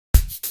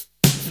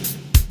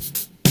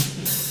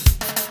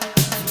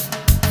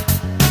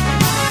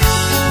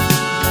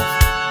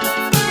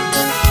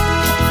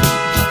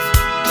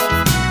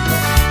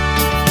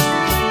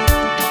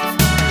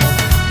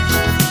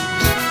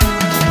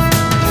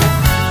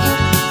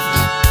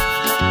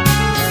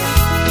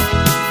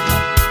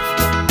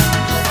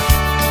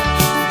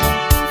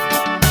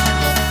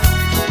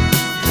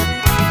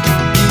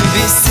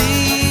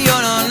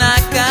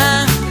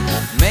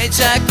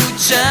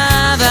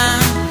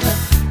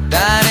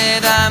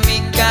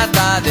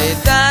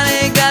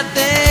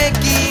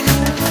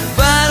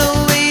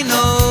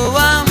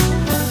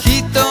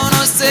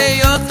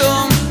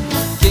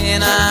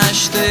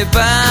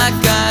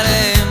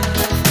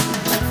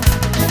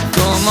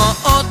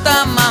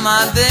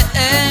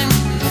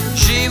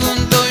自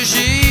分と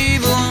自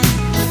分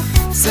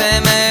責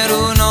める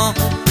の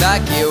だ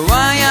け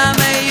はや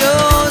めよ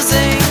うぜ。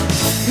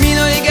実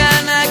りが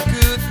なく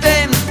て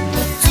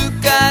疲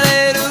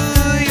れる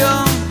よ。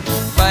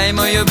倍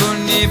も余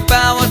分に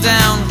パワーダ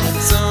ウン。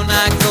そんな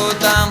こ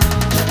と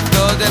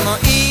どうでも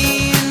い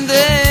いんで。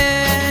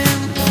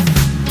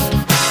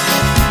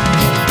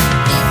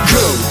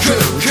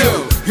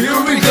Here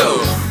we go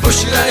教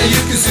えられゆ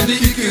くずに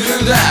生き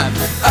るんだ。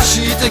明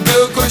日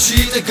Go 今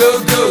して Go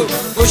Go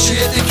教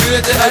えてく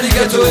れてあり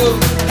がとう。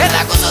変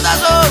なことだ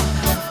ぞ。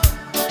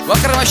わ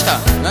かりました。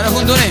なるほ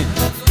どね。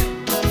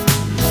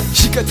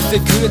光って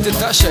てくれて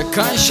他者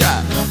感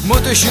謝。も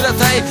っと知ら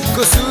たい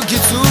こ数日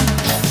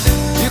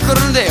ゆく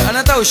るんであ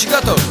なたをし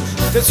かと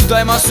手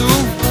伝います。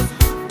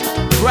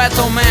 Right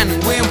on man,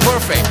 we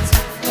imperfect.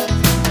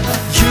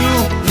 You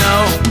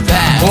know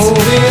that.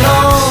 Moving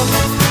on,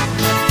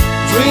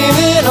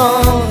 dreaming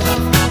on,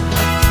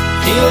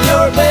 feel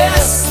your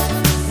best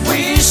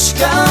wish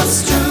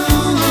comes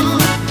true.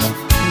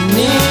 人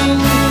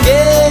間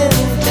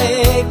って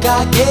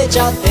かけち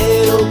ゃって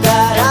るか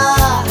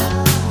ら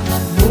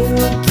無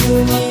給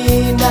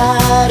にな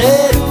れ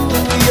る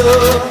よ。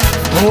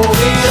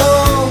 Moving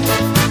on,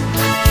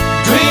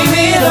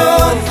 dreaming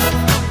on,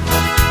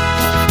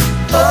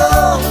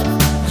 oh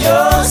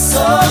you're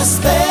so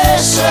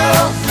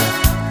special.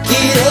 切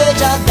れ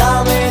ちゃ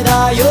ダメ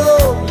だよ。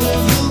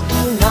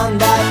なん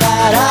だか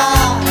ら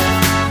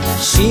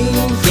真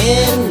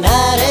剣な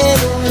れる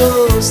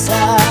の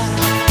さ。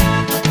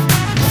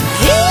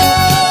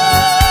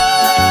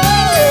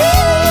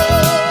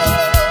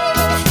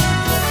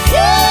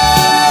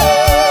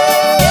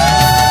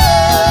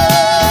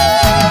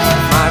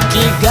間違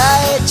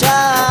えちゃ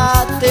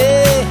って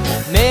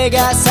目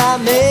が覚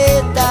め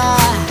た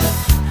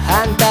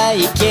反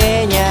対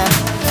系にゃ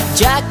着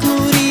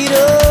理論。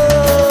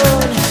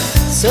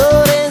そ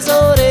れ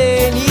ぞ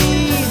れに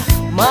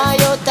迷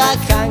った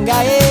考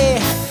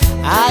え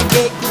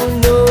挙句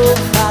の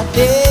果て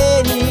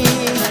に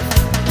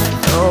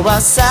飛ば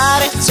さ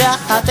れちゃ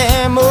っ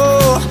ても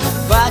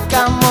バ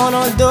カ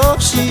者同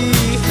士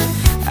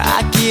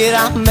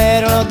諦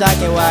めるのだ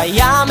けは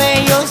や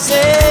めよう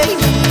ぜ。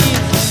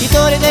一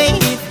人で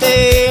い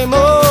ても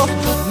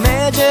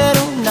めじる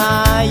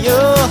な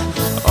よ。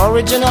オ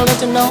リジナル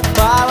の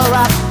パワー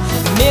ラッ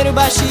プ見る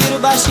ば知る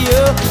ばしよ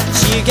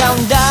違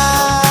うんだ。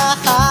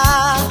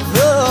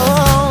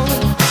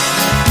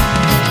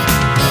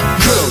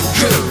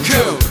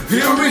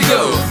Here we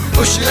go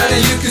教えら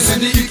れゆくず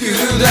に生きる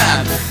ん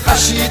だ。明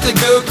日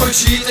Go 今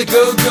して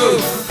Go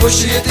Go 教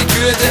えてく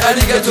れてあ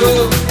りがと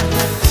う。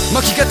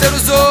巻き勝てる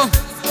ぞ。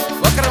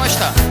わかりまし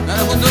た。な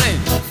るほどね。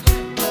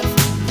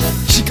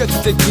光っ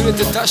てくれ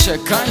て他者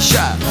感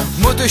謝。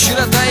もっと知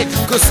らたい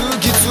こ数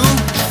日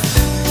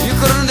ゆ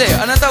くるんで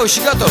あなたを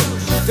しかと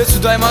手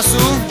伝います。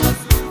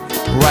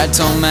 Right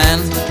on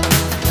man,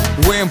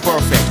 we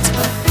imperfect.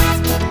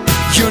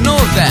 You know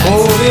that.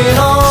 Moving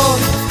on,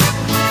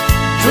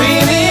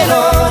 dreaming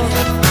on,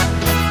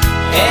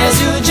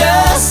 as you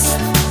just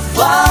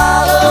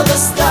follow the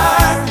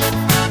star.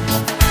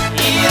 い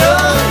ろ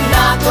ん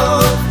なこ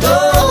と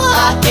を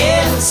あ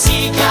けん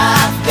しか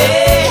って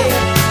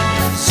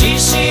自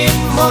信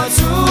も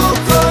つこ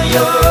よ。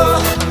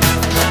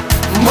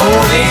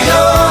 Moving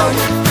on,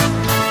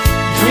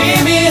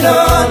 dreaming on,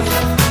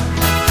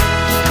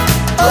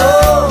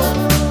 oh